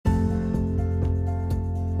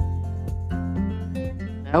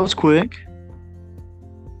That was quick.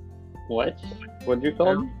 What? What'd you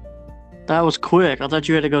call me? That was quick. I thought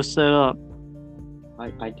you had to go set up.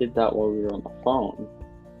 I did that while we were on the phone.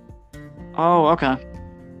 Oh, okay.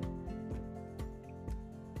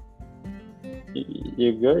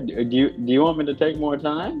 You good? Do you want me to take more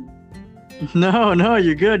time? No,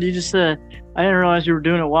 you're good. You just said, I didn't realize you were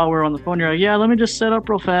doing it while we were on the phone. You're like, yeah, let me just set up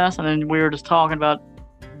real fast. And then we were just talking about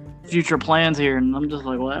future plans here. And I'm just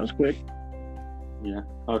like, well, that was quick. Yeah.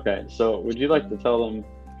 Okay. So, would you like to tell them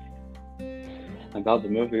about the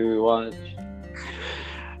movie we watched?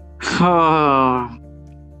 Oh,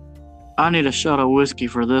 I need a shot of whiskey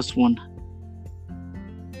for this one.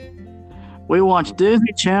 We watched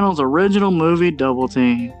Disney Channel's original movie, Double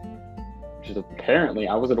Team. Which is apparently,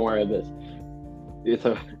 I wasn't aware of this. It's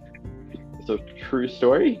a true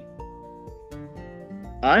story.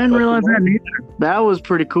 I didn't realize that either. That was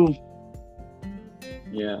pretty cool.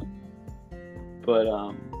 Yeah. But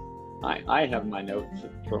I have my notes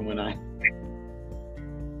from when I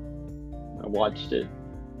watched it.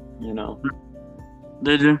 You know.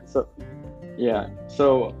 Did you? So, yeah.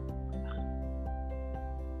 So,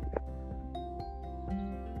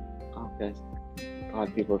 okay.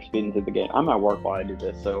 God, people are speeding through the gate. I'm at work while I do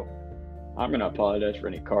this, so I'm gonna apologize for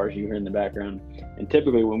any cars you hear in the background. And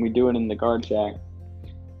typically, when we do it in the guard shack,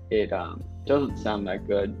 it doesn't sound that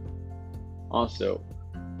good. Also,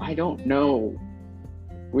 I don't know.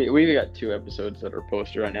 We've got 2 episodes that are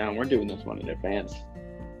posted right now, and we're doing this one in advance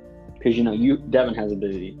because Devin has a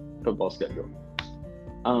busy football schedule.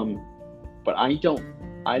 But I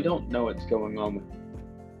don't know what's going on with.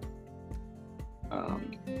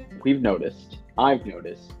 I've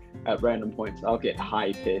noticed at random points I'll get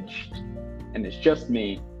high pitched, and it's just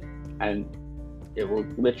me, and it will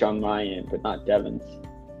glitch on my end, but not Devin's.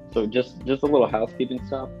 So just a little housekeeping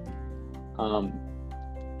stuff.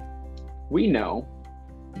 We know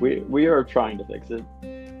we are trying to fix it.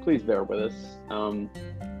 Please bear with us.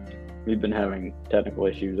 We've been having technical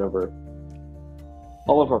issues over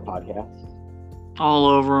all of our podcasts. All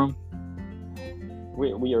over them.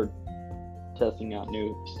 We are testing out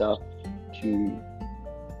new stuff to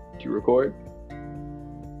record.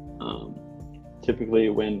 Typically,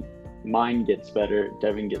 when mine gets better,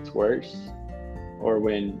 Devin gets worse, or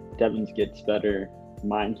when Devin's gets better,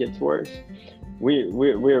 mine gets worse. We've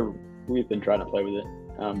been trying to play with it,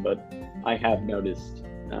 but I have noticed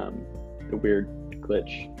the weird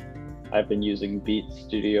glitch. I've been using Beat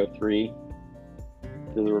Studio 3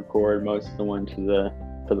 to record most of the one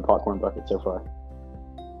for the popcorn bucket so far.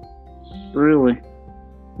 Really?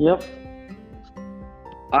 Yep.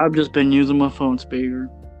 I've just been using my phone speaker.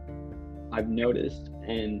 I've noticed,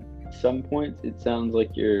 and some points it sounds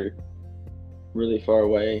like you're really far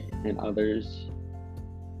away, and others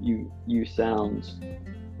you sound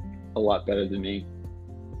a lot better than me.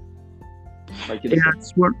 Like Yeah,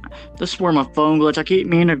 this is where my phone glitch. I keep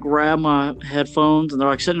meaning to grab my headphones, and they're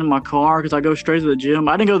like sitting in my car because I go straight to the gym.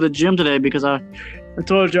 I didn't go to the gym today because I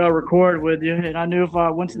told you I recorded with you, and I knew if I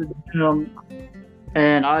went to the gym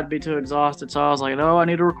and I'd be too exhausted, so I was like, no, I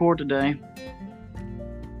need to record today.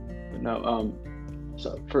 No,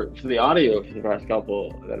 so for the audio for the past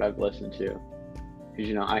couple that I've listened to,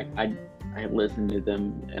 because I listen to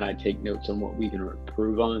them and I take notes on what we can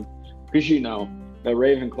improve on, because the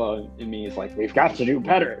Ravenclaw in me is like, we've got to do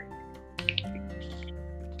better.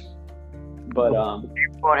 But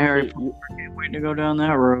Harry Potter, can't wait to go down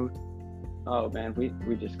that road. Oh man,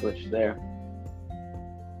 we just glitched there.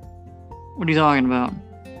 What are you talking about?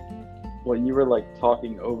 Well, you were like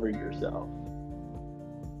talking over yourself.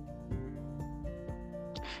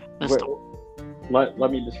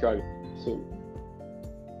 Let me describe it. So,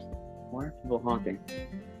 why are people honking?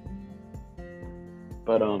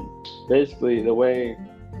 But basically the way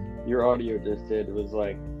your audio just did was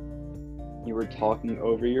like you were talking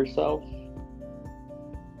over yourself.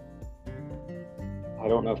 I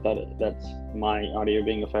don't know if that's my audio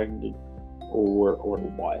being affected or what,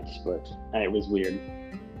 but it was weird.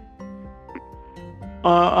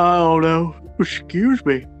 I don't know. Excuse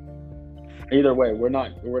me. Either way, we're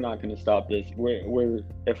not going to stop this. We're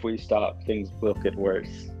if we stop, things will get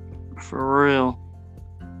worse. For real.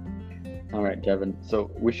 All right, Devin.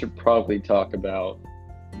 So we should probably talk about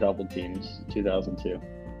Double Teams 2002.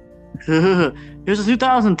 It was a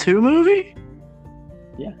 2002 movie?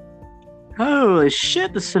 Yeah. Holy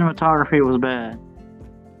shit, the cinematography was bad.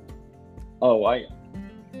 Oh,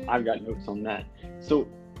 I've got notes on that. So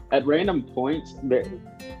at random points,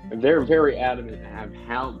 they're very adamant of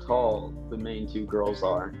how tall the main 2 girls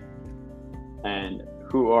are, and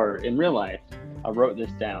who are in real life. I wrote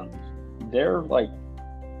this down. They're both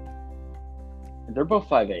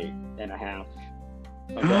 5'8" and a half,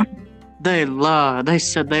 Okay. They lied. They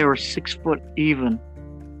said they were 6 foot even.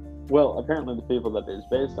 Well, apparently the people that it's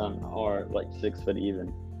based on are like 6 foot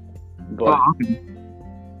even. Oh, But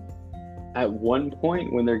at one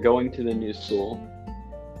point when they're going to the new school,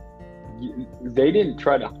 they didn't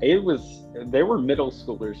try to. They were middle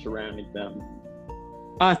schoolers surrounding them.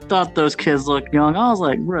 I thought those kids looked young. I was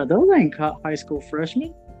like, bro, those ain't high school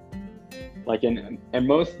freshmen. Like and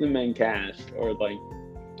most of the main cast, or like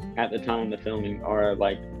at the time of the filming, are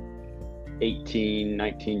like 18,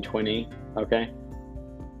 19, 20. Okay.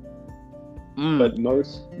 Mm. But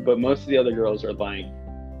most of the other girls are like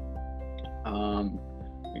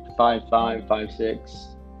 5'5", 5'6".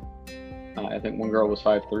 I think one girl was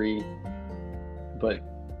 5'3". But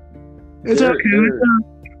It's okay.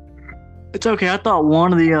 It's okay. I thought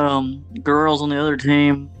one of the girls on the other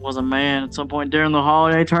team was a man at some point during the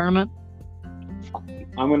holiday tournament.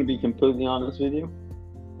 I'm going to be completely honest with you.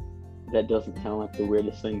 That doesn't sound like the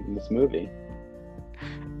weirdest thing in this movie.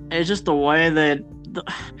 It's just the way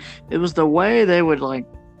it was the way they would like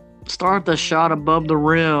start the shot above the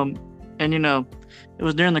rim, and it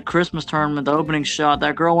was during the Christmas tournament, the opening shot.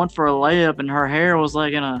 That girl went for a layup, and her hair was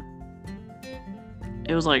like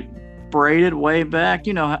it was like braided way back.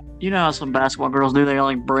 You know how some basketball girls do. They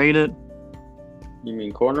like braid it. You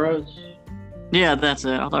mean cornrows? Yeah, that's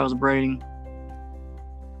it. I thought it was braiding.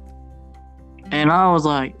 And I was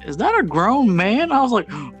like, is that a grown man? I was like,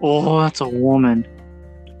 oh, that's a woman.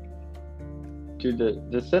 Dude,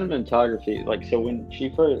 the cinematography, like, so when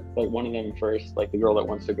she first, like, one of them first, like, the girl that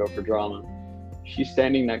wants to go for drama, she's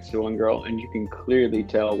standing next to one girl, and you can clearly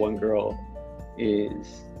tell one girl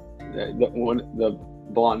is, the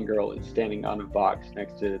blonde girl is standing on a box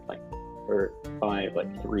next to, like, her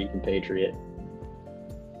 5'3" compatriot.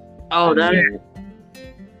 Oh,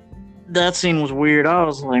 that scene was weird. I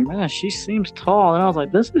was like, man, she seems tall. And I was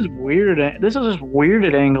like, this is weird. This is just weird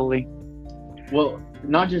at Angley. Well,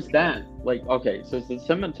 not just that. Like, okay, so the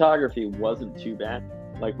cinematography wasn't too bad.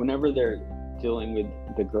 Like, whenever they're dealing with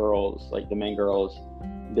the girls, like the main girls,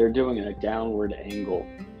 they're doing a downward angle.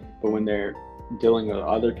 But when they're dealing with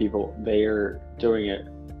other people, they're doing it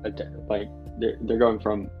like they're going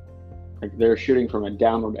from, like, they're shooting from a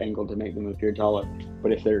downward angle to make them appear taller.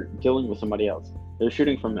 But if they're dealing with somebody else, they're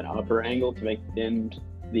shooting from an upper angle to make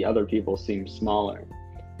the other people seem smaller,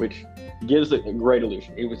 which gives it a great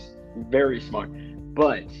illusion. It was very smart.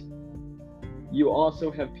 But you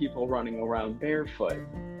also have people running around barefoot.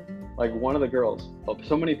 Like, one of the girls,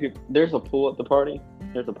 so many people, there's a pool at the party.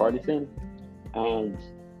 There's a party scene. And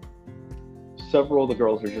several of the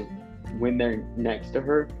girls are just, when they're next to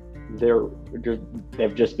her,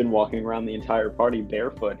 they've just been walking around the entire party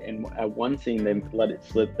barefoot. And at one scene, they let it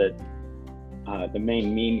slip that the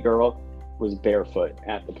main mean girl was barefoot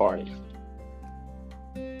at the party.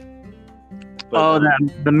 But,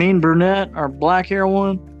 the mean brunette or black hair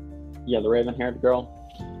one? Yeah, the raven-haired girl.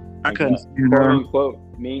 I couldn't stand quote her. unquote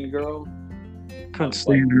mean girl. Couldn't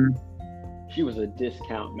stand her. She was a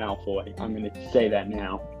discount Malfoy. I'm going to say that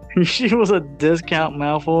now. She was a discount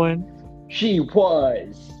Malfoy. She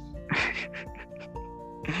was.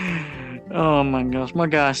 Oh my gosh, my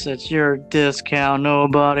guy said you're a discount.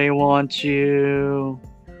 Nobody wants you.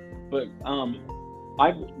 But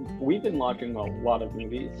we've been watching a lot of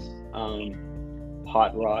movies.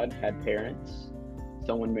 Hot Rod had parents.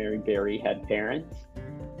 Someone Married Barry had parents.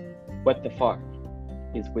 What the fuck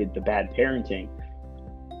is with the bad parenting?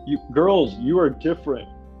 You girls, you are different.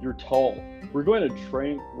 You're tall. We're going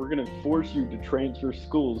to force you to transfer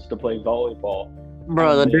schools to play volleyball.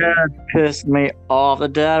 Bro, the dad pissed me off. The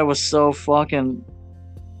dad was so fucking,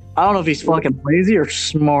 I don't know if he's fucking lazy or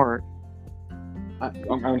smart.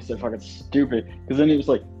 I'm going to say fucking stupid. Because then it was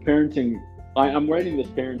like parenting. I'm rating this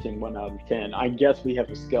parenting 1 out of 10. I guess we have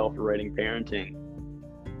a scale for rating parenting.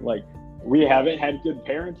 Like, we haven't had good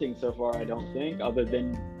parenting so far, I don't think, other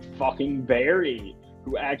than fucking Barry,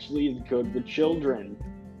 who actually is good with children.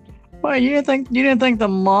 Wait, you didn't think the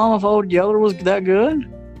mom of Old Yeller was that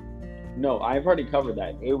good? No, I've already covered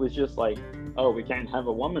that. It was just like, oh, we can't have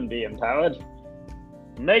a woman be empowered.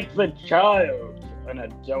 Make the child an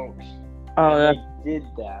adult. Oh, and they did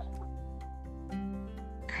that.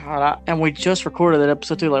 God, and we just recorded that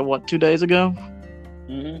episode too, like, what, 2 days ago?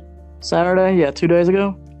 Mm-hmm. Saturday? Yeah, 2 days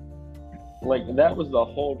ago? Like, that was the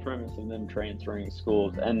whole premise of them transferring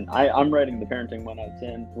schools. And I'm rating the parenting 1 out of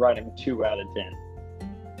 10, writing 2 out of 10.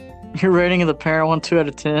 You're rating the parent one 2 out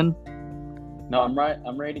of 10? No,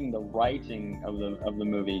 I'm rating the writing of the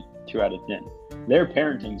movie 2 out of 10. Their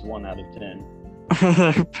parenting's 1 out of 10.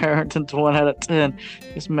 Their parenting's 1 out of 10.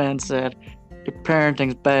 This man said, your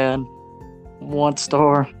parenting's bad. 1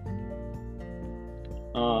 star.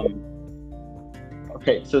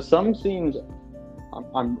 Okay, so some scenes,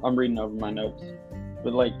 I'm reading over my notes,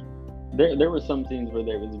 but like there were some scenes where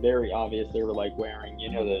it was very obvious they were like wearing,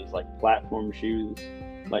 those like platform shoes,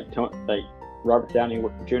 like Robert Downey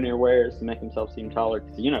Jr. wears to make himself seem taller.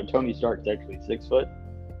 Because Tony Stark's actually 6 foot.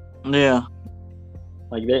 Yeah.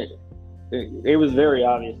 Like it was very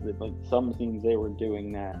obvious that like some scenes they were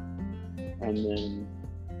doing that, and then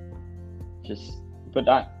but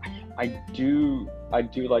I do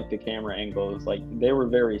like the camera angles. Like they were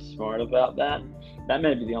very smart about that. That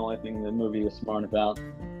may be the only thing the movie was smart about.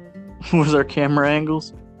 Was there camera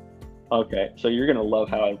angles? Okay, so you're gonna love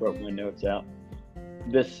how I wrote my notes out.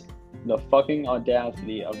 The fucking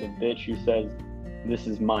audacity of the bitch who says, "This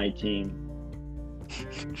is my team."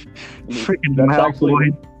 Freaking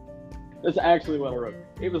Malfoy. That's actually what I wrote.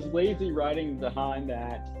 It was lazy writing behind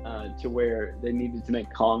that to where they needed to make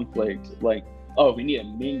conflict. Like, oh, we need a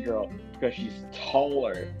mean girl because she's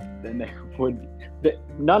taller than they would.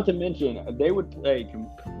 Not to mention, they would play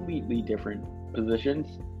completely different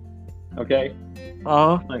positions. Okay?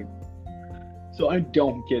 Oh. So I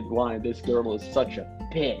don't get why this girl is such a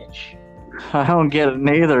bitch. I don't get it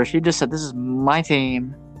neither. She just said, "This is my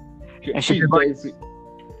team." And She's basically...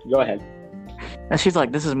 Go ahead. And she's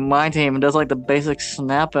like, "This is my team," and does like the basic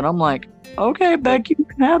snap, and I'm like, "Okay, Beck, you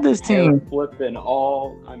can have this team." Flipping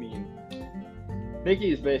all,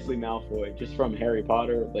 Mickey is basically Malfoy, just from Harry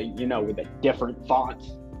Potter, like, with a different font.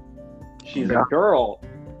 She's a girl,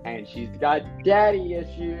 and she's got daddy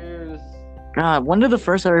issues. God, when did the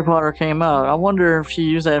first Harry Potter came out? I wonder if she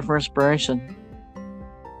used that for inspiration.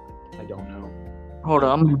 I don't know. Hold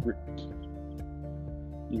on.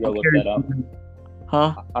 You go look that up.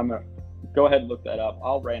 Huh? Go ahead and look that up.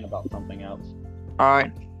 I'll rant about something else.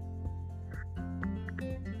 Alright.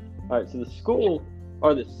 Alright, so the school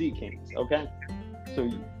are the Sea Kings, okay? So,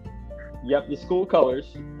 yep, the school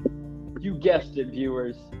colors, you guessed it,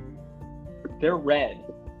 viewers, they're red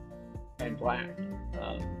and black.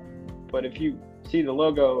 But if you see the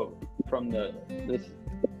logo from the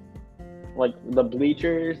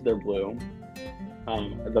bleachers, they're blue.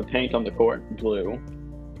 The paint on the court, blue.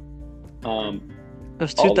 It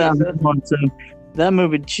was 2001, so that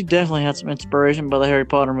movie, she definitely had some inspiration by the Harry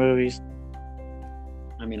Potter movies.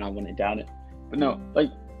 I wouldn't doubt it. But no,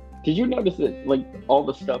 did you notice that, all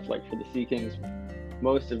the stuff, for the Sea Kings,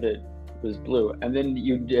 most of it was blue, and then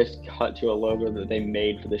you just cut to a logo that they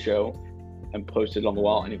made for the show and posted on the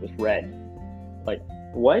wall, and it was red.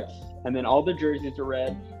 What? And then all the jerseys are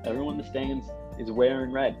red, everyone in the stands is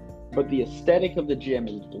wearing red, but the aesthetic of the gym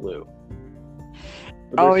is blue.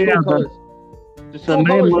 Oh, yeah. The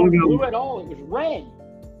main logo wasn't blue at all, it was red.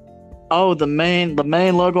 Oh, the main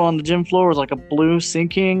logo on the gym floor was like a blue Sea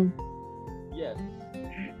King? Yes.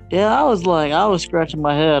 Yeah, I was scratching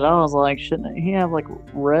my head. I was like, shouldn't he have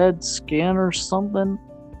red skin or something?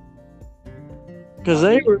 Because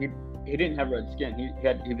he didn't have red skin.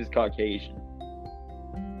 He was Caucasian.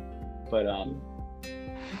 But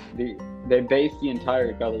they based the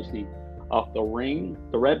entire color scheme off the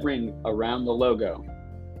red ring around the logo.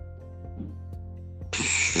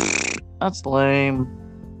 That's lame.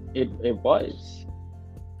 It was.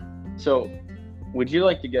 So, would you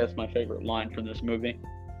like to guess my favorite line from this movie?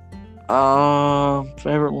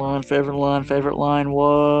 Favorite line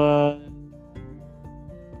was...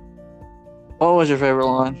 What was your favorite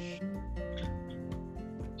line?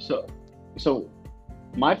 So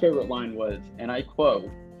my favorite line was, and I quote,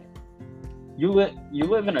 You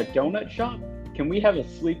live in a donut shop? Can we have a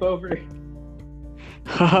sleepover?"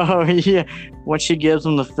 Oh, yeah. When she gives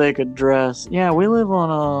him the fake address. Yeah, we live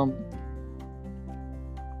on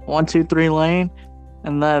 123 Lane,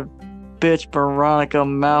 and that bitch Veronica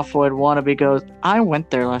Malfoy wannabe goes, "I went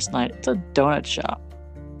there last night. It's a donut shop."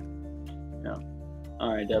 Yeah.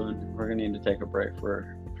 All right, Devin, we're gonna need to take a break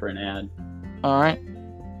for an ad. All right.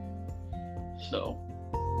 So.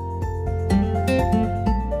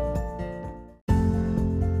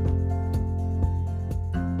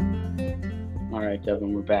 All right,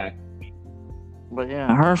 Devin, we're back. But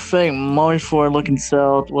yeah, her fake Malfoy looking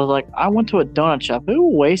self was like, "I went to a donut shop." Who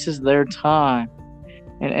wastes their time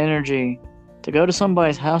and energy to go to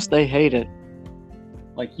somebody's house they hate it?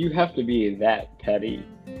 You have to be that petty.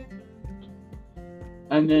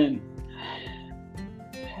 And then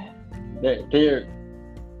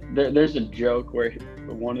there's a joke where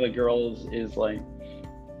one of the girls is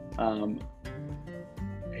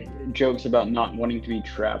jokes about not wanting to be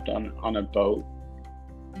trapped on a boat.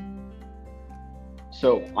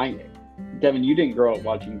 So Devin, you didn't grow up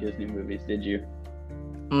watching Disney movies, did you?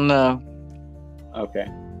 No. Okay.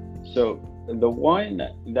 So the one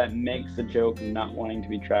that makes the joke of not wanting to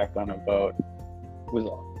be trapped on a boat was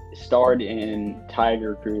starred in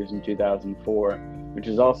Tiger Cruise in 2004, which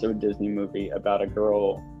is also a Disney movie about a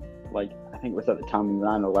girl, like, I think it was at the time of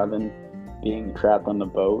 9/11, being trapped on the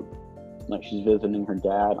boat. Like, she's visiting her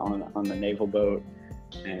dad on the naval boat,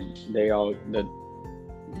 and the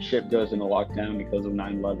ship goes into lockdown because of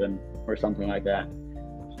 9/11 or something like that.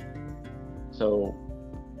 So,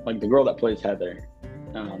 like, the girl that plays Heather,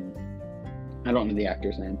 I don't know the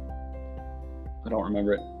actor's name. I don't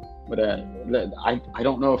remember it. But I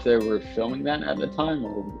don't know if they were filming that at the time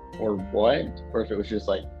or what, or if it was just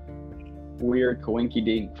like weird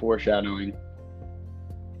coinky-dink foreshadowing.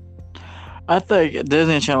 I think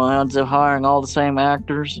Disney Channel ends up hiring all the same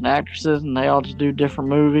actors and actresses, and they all just do different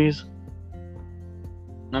movies.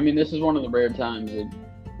 I mean, this is one of the rare times of,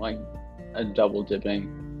 like, a double dipping.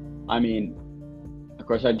 I mean, of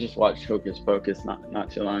course, I just watched Hocus Pocus not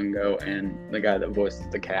too long ago, and the guy that voices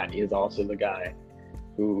the cat is also the guy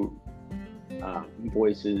who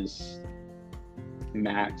voices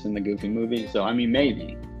Max in the Goofy movie. So, I mean,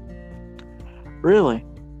 maybe. Really?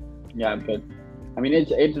 Yeah, but I mean,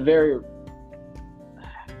 it's very.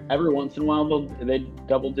 Every once in a while they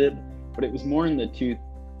double dip, but it was more in the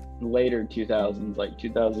later 2000s, like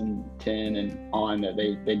 2010 and on, that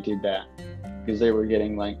they did that, because they were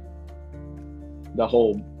getting, like, the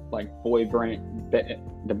whole, like,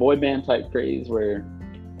 the boy band type craze where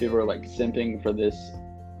people were, like, simping for this,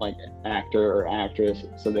 like, actor or actress,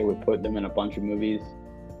 so they would put them in a bunch of movies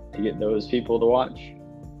to get those people to watch.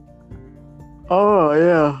 Oh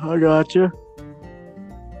yeah, I got you.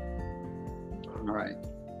 All right.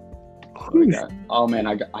 What do we got? Oh man,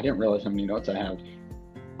 I didn't realize how many notes I have.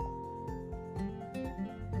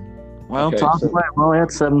 Well, Okay, talk so- away. We only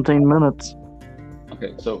had 17 minutes.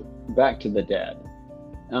 Okay, so back to the dad.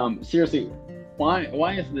 Seriously,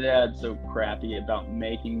 why is the dad so crappy about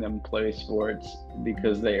making them play sports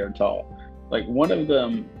because they are tall? Like, one of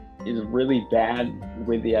them is really bad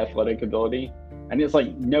with the athletic ability, and it's,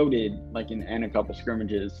 like, noted, like, in a couple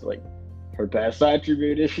scrimmages, like, her best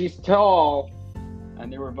attribute is she's tall,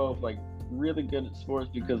 and they were both, like, really good at sports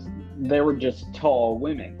because they were just tall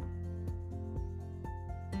women.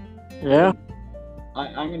 Yeah.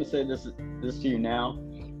 I'm going to say this to you now.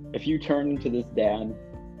 If you turn into this dad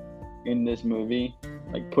in this movie,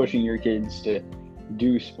 like, pushing your kids to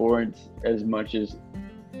do sports as much as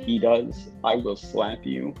he does, I will slap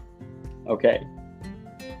you. Okay?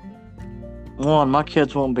 One, my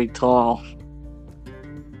kids won't be tall.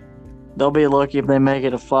 They'll be lucky if they make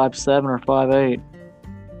it a 5'7" or 5'8".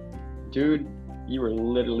 Dude, you were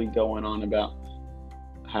literally going on about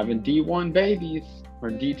having D1 babies or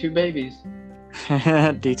D2 babies.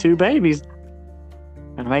 D2 babies.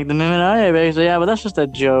 Gonna make them MMA babies. Yeah, but that's just a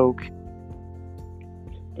joke.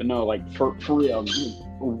 But no, like, for real, dude,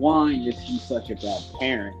 why is he such a bad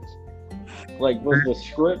parent? Like, was the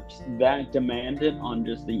script that demanded on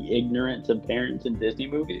just the ignorance of parents in Disney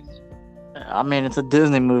movies? I mean, it's a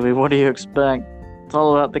Disney movie. What do you expect? It's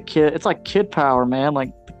all about the kid. It's like kid power, man.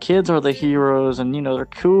 Like, the kids are the heroes, and, you know, they're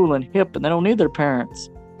cool and hip, and they don't need their parents.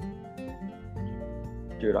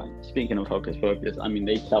 Dude, speaking of Hocus Pocus, I mean,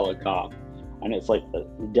 they tell a cop, and it's like the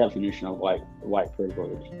definition of white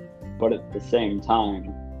privilege. But at the same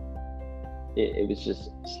time, it was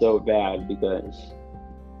just so bad because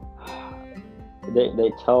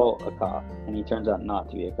they tell a cop, and he turns out not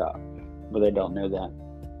to be a cop, but they don't know that.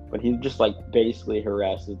 But he just, like, basically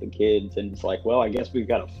harasses the kids, and it's like, well, I guess we've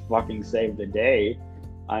got to fucking save the day.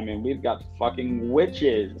 I mean, we've got fucking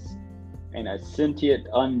witches and a sentient,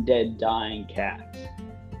 undead, dying cat.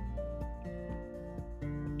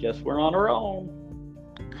 Guess we're on our own.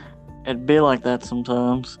 It'd be like that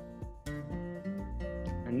sometimes.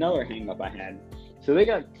 Another hang-up I had. So they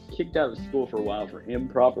got kicked out of school for a while for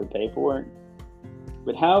improper paperwork.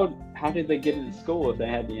 But how did they get into school if they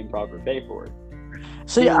had the improper paperwork?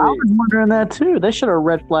 See, I was wondering that too. They should have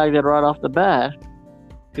red flagged it right off the bat.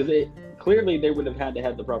 Because clearly they would have had to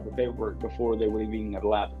have the proper paperwork before they would have even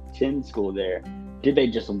allowed to attend school there. Did they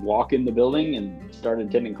just walk in the building and start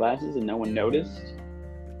attending classes and no one noticed?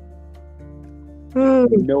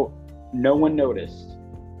 No one noticed.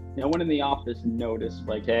 No one in the office noticed,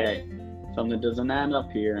 like, hey, something doesn't add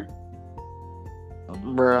up here.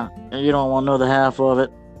 Bruh, you don't want to know the half of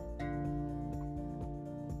it.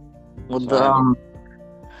 With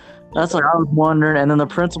that's like, I was wondering, and then the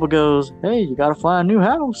principal goes, hey, you gotta find a new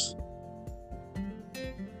house.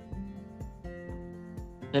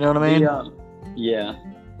 You know what I mean? Yeah.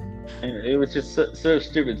 And it was just so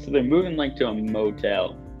stupid. So they're moving, like, to a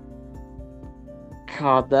motel.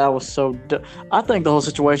 God, that was so dumb. I think the whole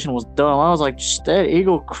situation was dumb. I was like, that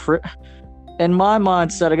in my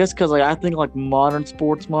mindset, I guess because like I think like modern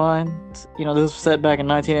sports mind, this was set back in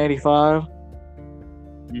 1985.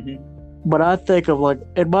 Mm-hmm. But I think of like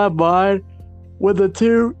in my mind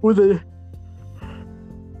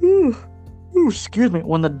excuse me,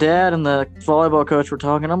 when the dad and the volleyball coach were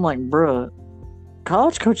talking, I'm like, bruh,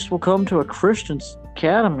 college coaches will come to a Christian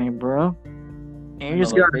academy, bro. And you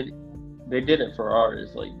just got. They did it for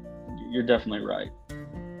ours. Like, you're definitely right.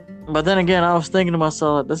 But then again, I was thinking to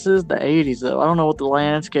myself, like, this is the 80s, though. I don't know what the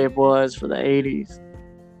landscape was for the 80s.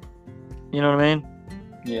 You know what I mean?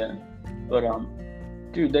 Yeah. But,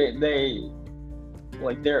 dude, they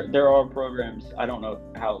like, there are programs, I don't know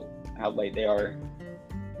how late they are,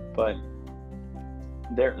 but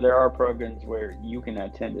there are programs where you can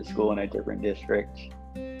attend a school in a different district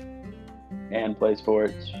and play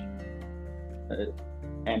sports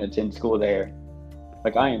and attend school there.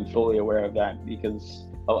 Like, I am fully aware of that because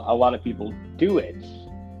a lot of people do it.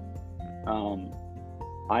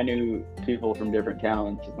 I knew people from different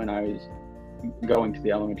towns when I was going to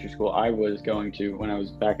the elementary school I was going to when I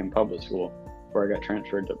was back in public school before I got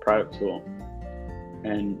transferred to private school.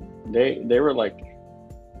 And they were like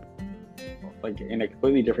in a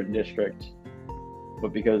completely different district,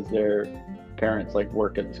 but because their parents like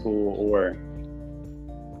work at the school or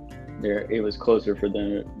it was closer for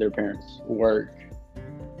their parents' work.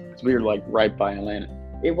 So we were like right by Atlanta.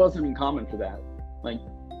 It wasn't uncommon for that. Like,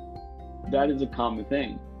 that is a common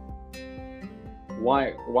thing.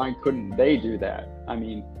 Why couldn't they do that? I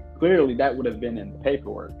mean, clearly that would have been in the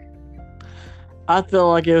paperwork. I feel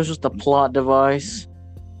like it was just a plot device.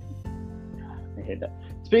 I hate that.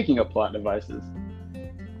 Speaking of plot devices,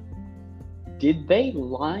 did they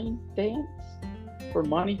line dance for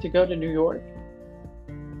money to go to New York?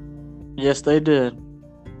 Yes, they did.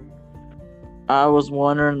 I was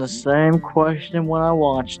wondering the same question when I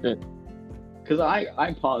watched it. Because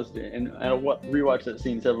I paused it and I rewatched that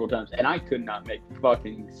scene several times, and I could not make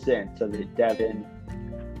fucking sense of it, Devin.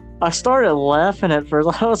 I started laughing at first.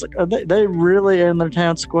 I was like, are they really in their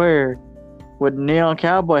town square with neon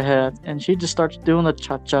cowboy hats? And she just starts doing the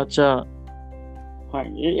cha-cha-cha. Like,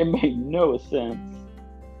 it made no sense.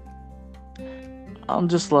 I'm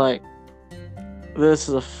just like, this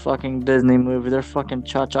is a fucking Disney movie. They're fucking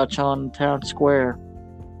cha-cha-cha in town square.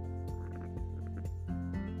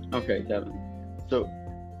 Okay, Devin. So,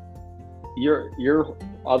 your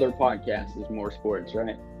other podcast is more sports,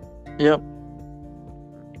 right? Yep.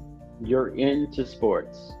 You're into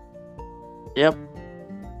sports. Yep.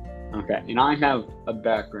 Okay, and I have a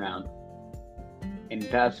background in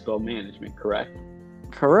basketball management, correct?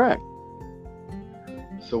 Correct.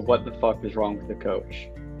 So what the fuck is wrong with the coach?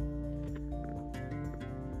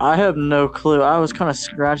 I have no clue. I was kind of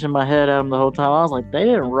scratching my head at him the whole time. I was like, they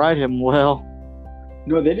didn't write him well.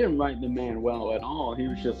 No, they didn't write the man well at all. He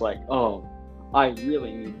was just like, oh, I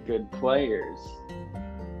really need good players.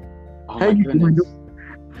 Oh my goodness.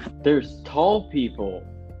 There's tall people.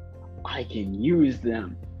 I can use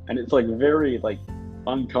them. And it's like very like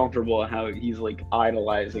uncomfortable how he's like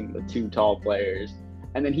idolizing the two tall players.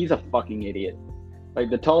 And then he's a fucking idiot. Like,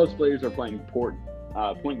 the tallest players are playing point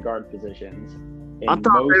guard positions. I thought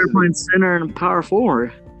they were playing center and power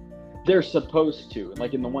forward. They're supposed to.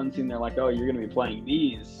 Like, in the one scene, they're like, oh, you're going to be playing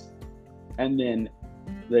these. And then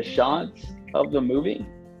the shots of the movie,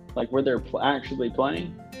 like where they're actually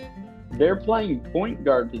playing, they're playing point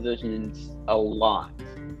guard positions a lot.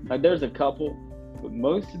 Like, there's a couple, but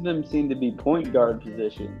most of them seem to be point guard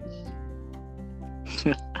positions.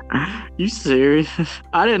 You serious?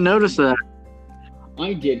 I didn't notice that.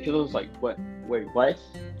 I did, because I was like, what? Wait, what?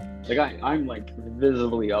 Like, I'm like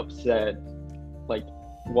visibly upset, like,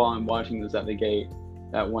 while I'm watching this at the gate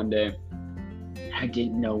that one day. I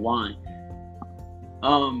didn't know why.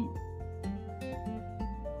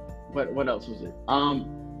 What else was it?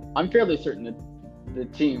 I'm fairly certain that the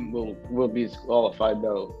team will be disqualified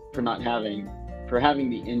though for having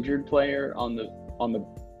the injured player on the.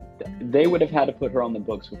 They would have had to put her on the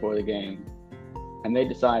books before the game, and they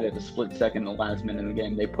decided a split second, the last minute of the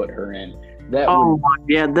game, they put her in.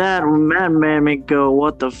 That made me go,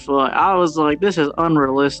 what the fuck? I was like, this is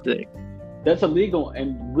unrealistic. That's illegal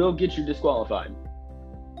and will get you disqualified.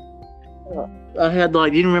 I had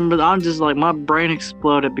like, you remember, I'm just like, my brain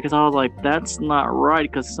exploded because I was like, that's not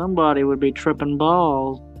right, because somebody would be tripping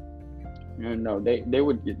balls. No, they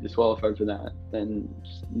would get disqualified for that. And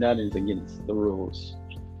that is against the rules.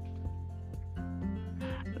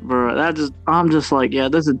 Bro, I'm just like, yeah,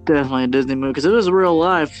 this is definitely a Disney movie. Because if it was real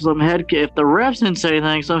life, if the refs didn't say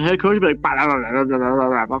anything, some head coach would be like,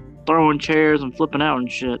 throwing chairs and flipping out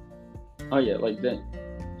and shit. Oh yeah, like that.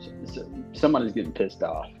 Somebody's getting pissed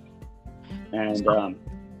off, and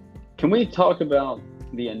Can we talk about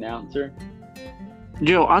the announcer?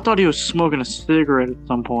 Joe, I thought he was smoking a cigarette at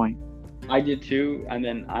some point. I did too, and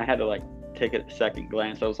then I had to like take a second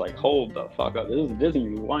glance. I was like, hold the fuck up. This is a Disney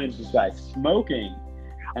movie. Why is this guy smoking?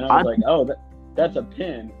 And I was like, oh, that's a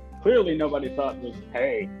pin. Clearly nobody thought this,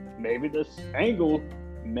 hey, maybe this angle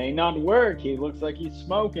may not work. He looks like he's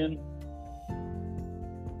smoking.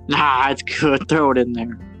 Nah, it's good. Throw it in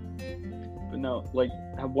there. But no, like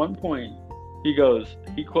at one point he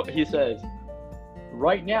says,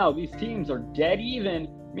 right now these teams are dead even.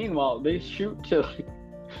 Meanwhile, they shoot to like,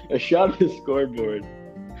 a shot of the scoreboard,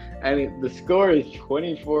 and the score is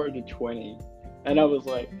 24-20. And I was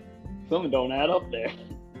like, something don't add up there.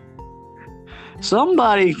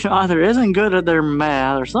 Somebody either isn't good at their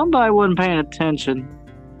math, or somebody wasn't paying attention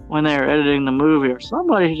when they were editing the movie, or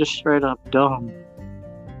somebody's just straight up dumb.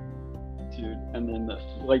 Dude, and then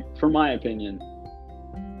for my opinion,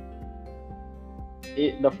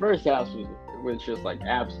 the first half was just like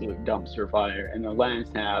absolute dumpster fire, and the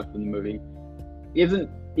last half of the movie isn't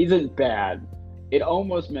bad. It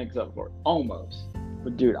almost makes up for it, almost.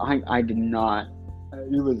 But dude, I did not.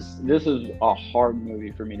 This is a hard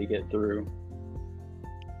movie for me to get through.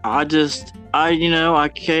 I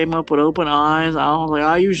came up with open eyes.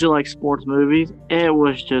 I usually like sports movies. It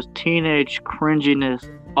was just teenage cringiness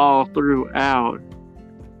all throughout.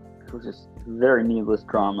 It was just very needless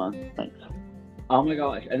drama. Like, oh my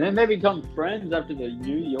gosh. And then they become friends after the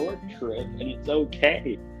New York trip, and it's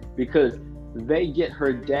okay because they get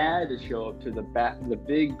her dad to show up to the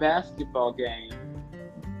big basketball game.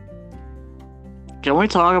 Can we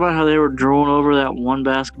talk about how they were drooling over that one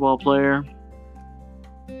basketball player?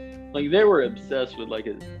 Like, they were obsessed with, like,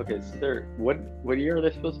 okay, so they're, what year are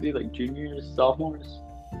they supposed to be? Like, juniors, sophomores?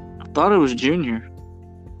 I thought it was junior.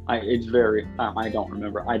 I don't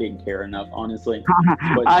remember. I didn't care enough, honestly.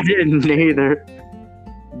 I didn't either.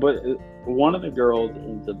 But one of the girls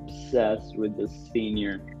is obsessed with the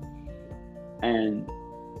senior. And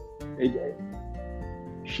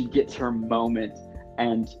she gets her moment,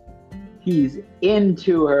 and he's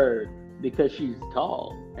into her because she's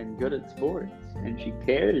tall and good at sports, and she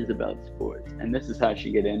cares about sports. And this is how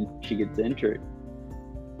she gets injured,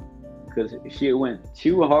 because she went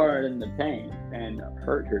too hard in the paint and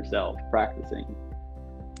hurt herself practicing.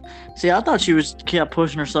 See, I thought she kept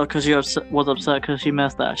pushing herself because she was upset because she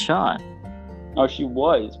missed that shot. Oh, she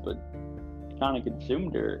was, but it kind of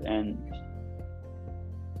consumed her, and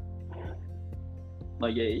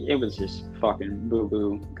like it was just fucking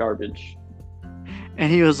boo-boo garbage.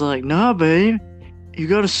 And he was like, "Nah, babe, you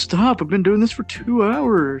gotta stop. I've been doing this for 2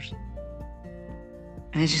 hours."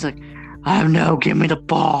 And she's like, "No, give me the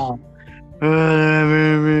ball."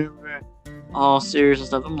 All serious and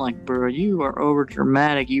stuff. I'm like, bro, you are over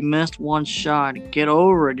dramatic. You missed one shot. Get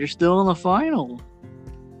over it. You're still in the final.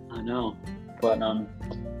 I know, but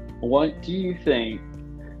what do you think?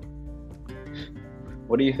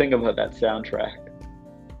 What do you think about that soundtrack?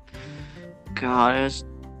 God, it's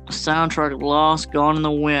a soundtrack lost, gone in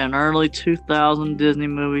the wind. Early 2000 Disney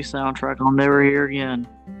movie soundtrack. I'll never hear again.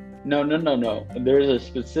 No. There's a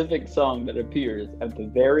specific song that appears at the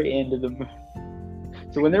very end of the movie.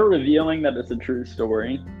 So when they're revealing that it's a true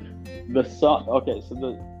story, the song. Okay, so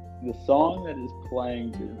the song that is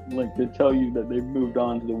playing to tell you that they've moved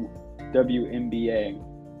on to the WNBA.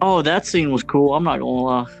 Oh, that scene was cool. I'm not gonna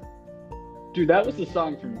lie. Dude, that was the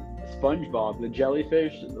song from SpongeBob, the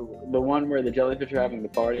jellyfish, the one where the jellyfish are having the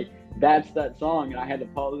party. That's that song, and I had to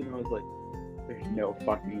pause it, and I was like, "There's no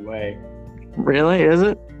fucking way." Really? Is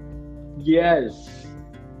it? Yes.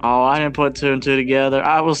 Oh, I didn't put two and two together.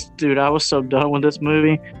 I was so done with this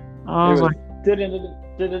movie. I was like, and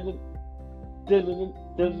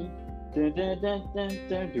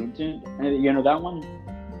you know that one?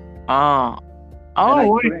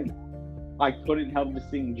 I couldn't help but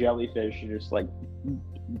sing Jellyfish, just like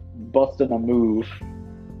busting a move.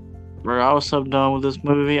 Bro, I was so done with this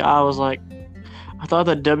movie. I was like, I thought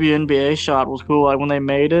that WNBA shot was cool. Like when they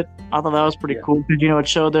made it, I thought that was pretty cool because it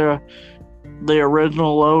showed the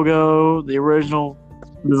original logo, the original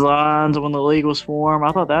designs when the league was formed.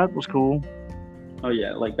 I thought that was cool. Oh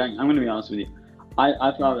yeah, like that, I'm gonna be honest with you.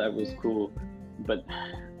 I thought that was cool, but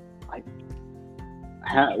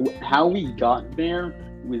how we got there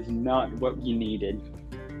was not what we needed.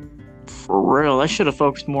 For real, they should have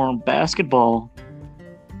focused more on basketball.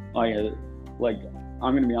 Oh yeah, like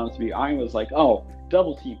I'm gonna be honest with you. I was like, oh,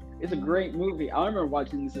 Double Team. It's a great movie. I remember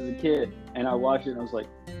watching this as a kid, and I watched it and I was like,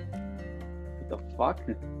 what the fuck?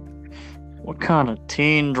 What kind of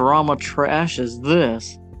teen drama trash is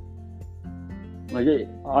this? Like,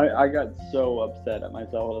 I got so upset at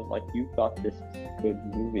myself. I was like, you thought this was a good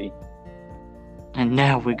movie. and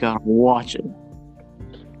now we gotta watch it.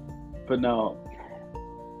 But no,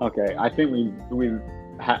 okay. I think we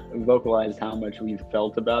vocalized how much we've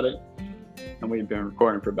felt about it, and we've been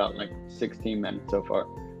recording for about like 16 minutes so far.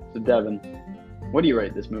 So Devin, what do you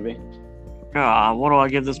rate this movie? God, what do I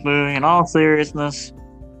give this movie? In all seriousness,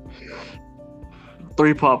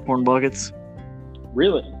 3 popcorn buckets.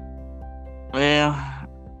 Really? Yeah.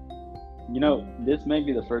 You know, this may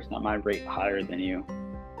be the first time I rate higher than you.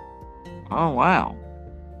 Oh wow.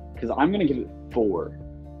 Because I'm gonna give it 4.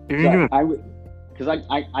 You're gonna give it. Because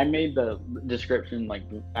I made the description like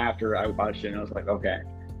after I watched it, and I was like, okay,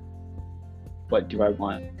 what do I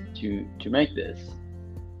want to make this?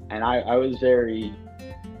 And I was very,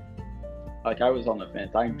 like, I was on the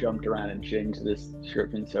fence. I jumped around and changed this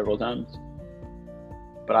description several times.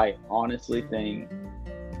 But I honestly think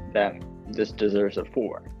that this deserves a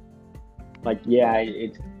 4. Like, yeah,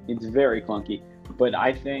 it's very clunky, but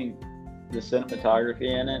I think the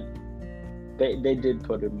cinematography in it, they did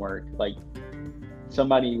put in work. Like,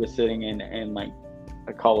 somebody was sitting in like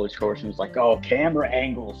a college course and was like, oh, camera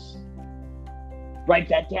angles, write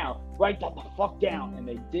that down, write that the fuck down, and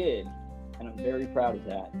they did, and I'm very proud of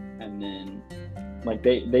that. And then like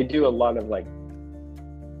they do a lot of like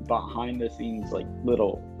behind the scenes, like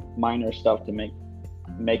little minor stuff to make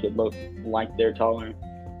it look like they're taller.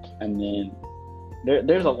 And then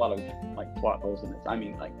there's a lot of like plot holes in this. I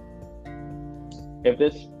mean, like, if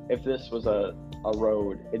this was a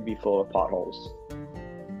road, it'd be full of potholes.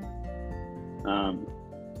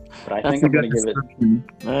 But I think I'm gonna give it.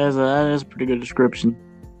 That is a pretty good description.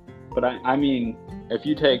 But I mean, if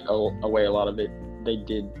you take away a lot of it, they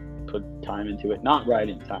did put time into it. Not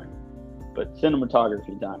writing time, but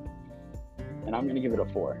cinematography time. And I'm gonna give it a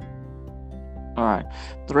 4. All right.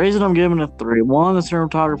 The reason I'm giving it a 3, one, the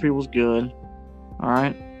cinematography was good. All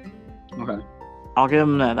right. Okay. I'll give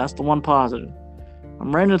them that. That's the one positive.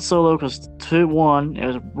 I'm rating it so low because 1, it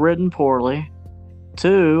was written poorly.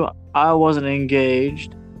 2, I wasn't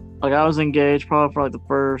engaged. Like, I was engaged probably for like the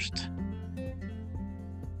first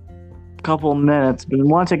couple of minutes, but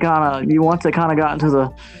once it kind of got into the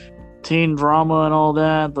teen drama and all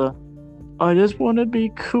that, I just want to be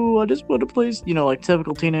cool. I just want to play, like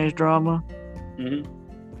typical teenage drama. Mm-hmm.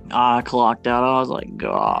 I clocked out. I was like,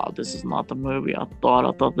 God, this is not the movie I thought.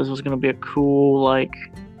 I thought this was gonna be a cool, like,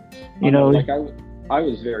 like I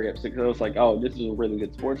was very upset because I was like, oh, this is a really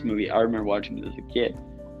good sports movie. I remember watching it as a kid.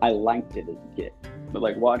 I liked it as a kid, but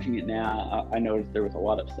like watching it now, I noticed there was a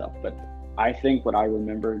lot of stuff. But I think what I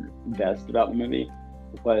remembered best about the movie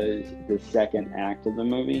was the second act of the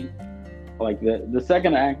movie. Like the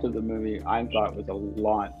second act of the movie, I thought was a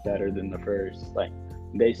lot better than the first. Like,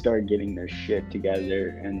 they started getting their shit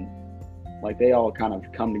together, and like they all kind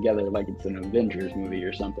of come together like it's an Avengers movie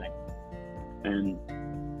or something. And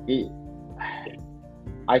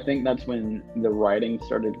I think that's when the writing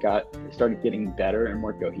started getting better and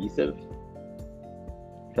more cohesive.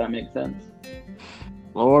 Does that make sense?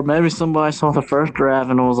 Lord, maybe somebody saw the first draft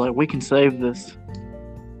and was like, we can save this.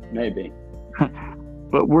 Maybe.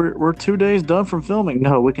 But we're 2 days done from filming.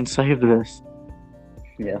 No, we can save this.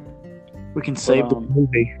 Yeah. We can save the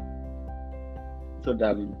movie. So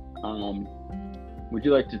Devin, would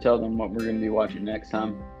you like to tell them what we're going to be watching next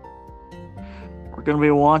time? We're going to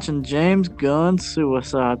be watching James Gunn's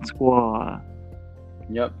Suicide Squad.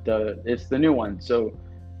 Yep, it's the new one. So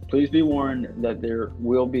please be warned that there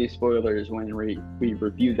will be spoilers when we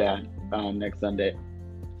review that next Sunday.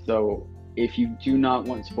 So if you do not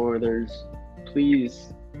want spoilers,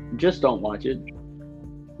 please just don't watch it.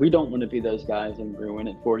 We don't want to be those guys and ruin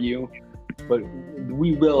it for you, but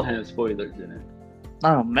we will have spoilers in it.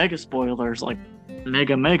 Oh, mega spoilers, like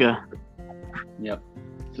mega. Yep.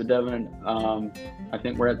 So Devin, I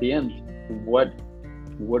think we're at the end. What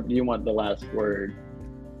do you want the last word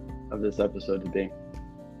of this episode to be?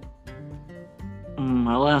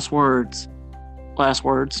 My last words.